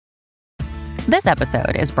This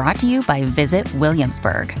episode is brought to you by Visit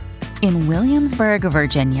Williamsburg. In Williamsburg,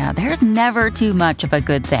 Virginia, there's never too much of a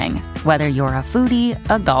good thing. Whether you're a foodie,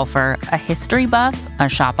 a golfer, a history buff, a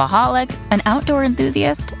shopaholic, an outdoor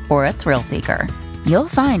enthusiast, or a thrill seeker, you'll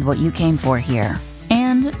find what you came for here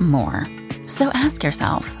and more. So ask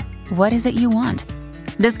yourself, what is it you want?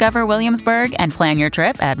 Discover Williamsburg and plan your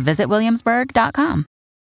trip at visitwilliamsburg.com.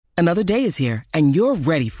 Another day is here, and you're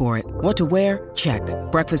ready for it. What to wear? Check.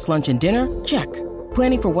 Breakfast, lunch, and dinner? Check.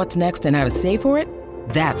 Planning for what's next and how to save for it?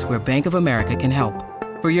 That's where Bank of America can help.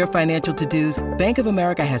 For your financial to-dos, Bank of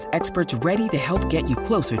America has experts ready to help get you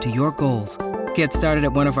closer to your goals. Get started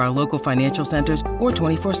at one of our local financial centers or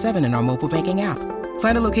 24/7 in our mobile banking app.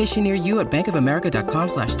 Find a location near you at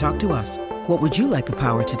bankofamerica.com/talktous. What would you like the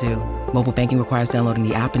power to do? Mobile banking requires downloading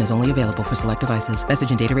the app and is only available for select devices.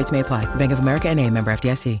 Message and data rates may apply. Bank of America N.A., member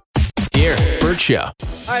FDIC. Here, Bert Show. All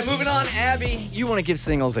right, moving on. Abby, you want to give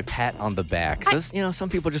singles a pat on the back. So, some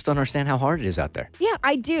people just don't understand how hard it is out there. Yeah,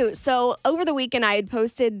 I do. So over the weekend, I had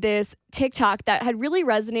posted this TikTok that had really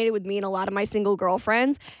resonated with me and a lot of my single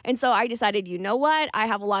girlfriends. And so I decided, you know what? I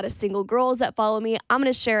have a lot of single girls that follow me. I'm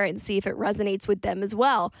going to share it and see if it resonates with them as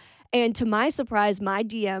well. And to my surprise, my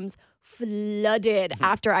DMs flooded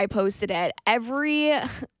after I posted it. Every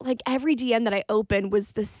DM that I opened was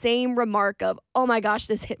the same remark of, oh my gosh,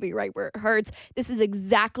 this hit me right where it hurts. This is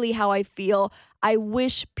exactly how I feel. I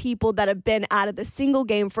wish people that have been out of the single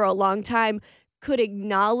game for a long time could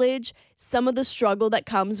acknowledge some of the struggle that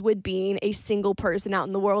comes with being a single person out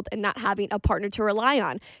in the world and not having a partner to rely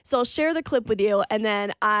on. So I'll share the clip with you, and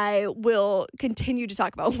then I will continue to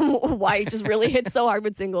talk about why it just really hits so hard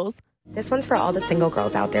with singles. This one's for all the single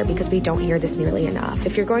girls out there because we don't hear this nearly enough.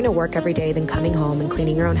 If you're going to work every day, then coming home and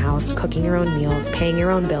cleaning your own house, cooking your own meals, paying your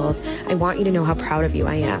own bills, I want you to know how proud of you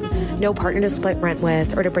I am. No partner to split rent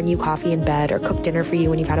with, or to bring you coffee in bed, or cook dinner for you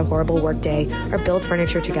when you've had a horrible work day, or build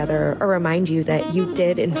furniture together, or remind you that you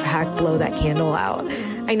did, in fact, blow that candle out.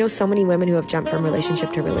 I know so many women who have jumped from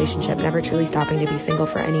relationship to relationship, never truly stopping to be single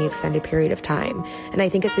for any extended period of time. And I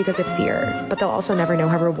think it's because of fear, but they'll also never know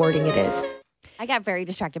how rewarding it is. I got very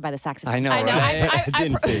distracted by the saxophone. I know. I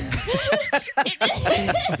Didn't fit.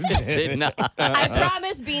 Did not. I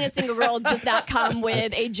promise being a single girl does not come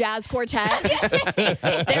with a jazz quartet.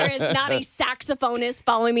 There is not a saxophonist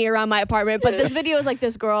following me around my apartment. But this video is like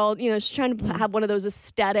this girl, she's trying to have one of those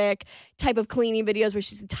aesthetic type of cleaning videos where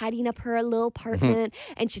she's tidying up her little apartment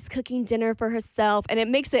and she's cooking dinner for herself. And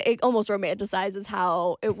it almost romanticizes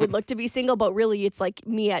how it would look to be single. But really, it's like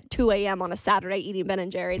me at 2 a.m. on a Saturday eating Ben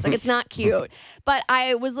 & Jerry's. Like, it's not cute. But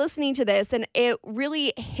I was listening to this and it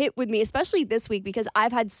really hit with me, especially this week, because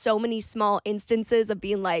I've had so many small instances of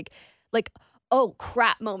being like, oh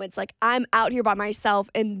crap moments. Like, I'm out here by myself,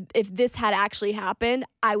 and if this had actually happened,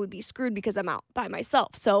 I would be screwed because I'm out by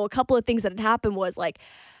myself. So a couple of things that had happened was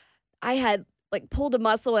I had pulled a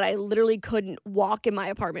muscle and I literally couldn't walk in my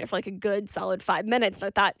apartment for a good solid 5 minutes. And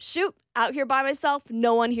I thought, shoot, out here by myself,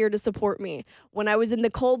 no one here to support me. When I was in the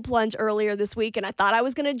cold plunge earlier this week and I thought I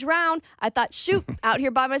was going to drown, I thought, shoot, out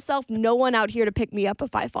here by myself, no one out here to pick me up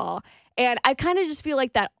if I fall. And I kind of just feel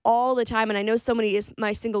like that all the time. And I know so many of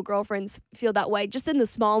my single girlfriends feel that way, just in the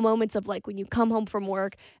small moments of when you come home from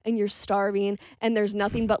work and you're starving and there's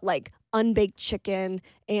nothing but unbaked chicken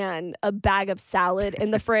and a bag of salad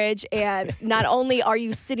in the fridge. And not only are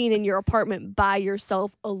you sitting in your apartment by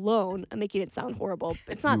yourself alone, I'm making it sound horrible.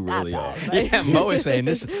 It's not that bad. Right? Yeah, Mo is saying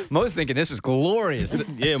this. Mo's thinking this is glorious.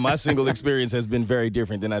 Yeah, my single experience has been very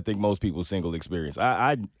different than I think most people's single experience.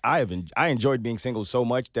 I enjoyed being single so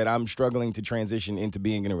much that I'm struggling to transition into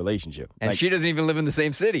being in a relationship. And she doesn't even live in the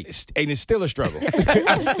same city. And it's still a struggle.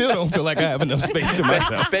 I still don't feel like I have enough space to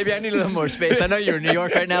myself. Baby, I need a little more space. I know you're in New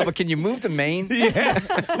York right now, but can you move to Maine? Yes.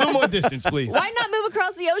 A little more distance, please. Why not move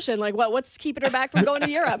across the ocean? What's keeping her back from going to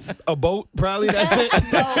Europe? A boat, probably. That's it.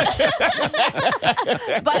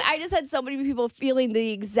 But I just had so many people feeling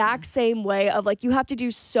the exact same way of you have to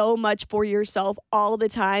do so much for yourself all the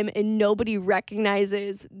time, and nobody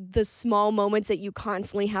recognizes the small moments that you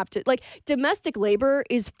constantly have to domestic labor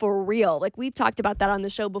is for real. We've talked about that on the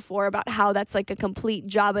show before about how that's a complete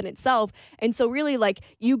job in itself. And so really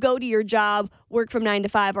you go to your job, work from 9 to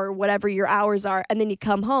 5 or whatever your hours are, and then you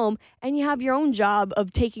come home and you have your own job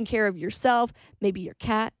of taking care of yourself, maybe your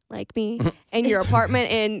cat like me, and your apartment,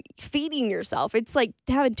 and feeding yourself. It's like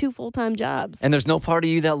having 2 full-time jobs. And there's no part of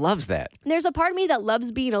you that loves that. There's a part of me that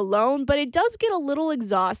loves being alone, but it does get a little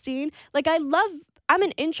exhausting. I'm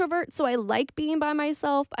an introvert, so I like being by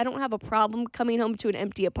myself. I don't have a problem coming home to an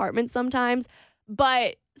empty apartment sometimes,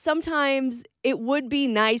 but sometimes it would be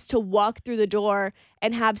nice to walk through the door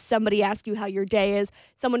and have somebody ask you how your day is.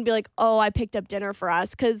 Someone be like, oh, I picked up dinner for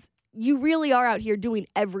us. Because you really are out here doing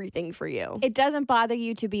everything for you. It doesn't bother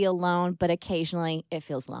you to be alone, but occasionally it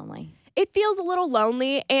feels lonely. It feels a little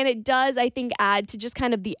lonely, and it does, I think, add to just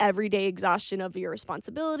kind of the everyday exhaustion of your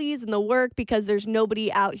responsibilities and the work, because there's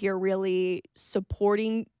nobody out here really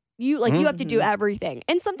supporting you. Like, you have to do everything.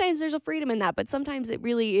 And sometimes there's a freedom in that, but sometimes it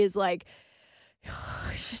really is like,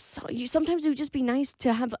 sometimes it would just be nice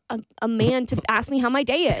to have a man to ask me how my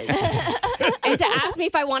day is and to ask me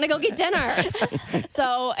if I want to go get dinner.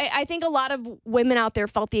 So I think a lot of women out there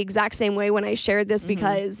felt the exact same way when I shared this,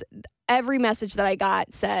 because every message that I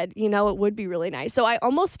got said, it would be really nice. So I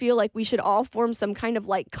almost feel like we should all form some kind of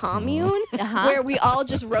like commune where we all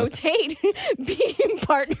just rotate being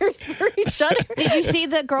partners for each other. Did you see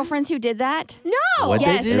the girlfriends who did that? No. What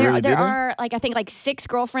Yes, they did? there are I think 6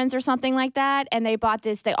 girlfriends or something like that, and they bought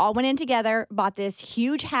this. They all went in together, bought this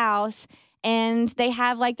huge house, and they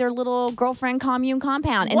have like their little girlfriend commune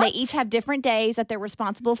compound, and they each have different days that they're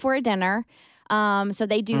responsible for a dinner. So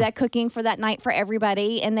they do that cooking for that night for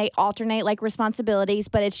everybody, and they alternate like responsibilities,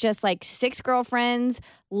 but it's just like 6 girlfriends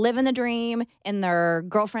living the dream in their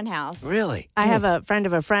girlfriend house. Really? I have a friend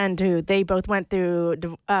of a friend who they both went through,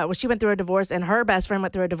 she went through a divorce and her best friend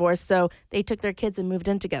went through a divorce. So they took their kids and moved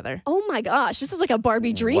in together. Oh my gosh, this is like a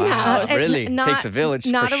Barbie dream Wow, house. really? Takes a village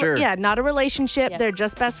for sure. Yeah, not a relationship. Yep. They're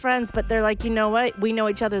just best friends, but they're like, you know what? We know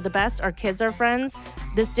each other the best. Our kids are friends.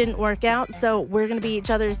 This didn't work out. So we're going to be each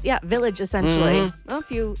other's, village essentially. Well, if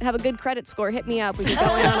you have a good credit score, hit me up. We can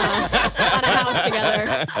go in on a house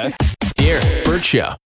together. Here, Bert Show.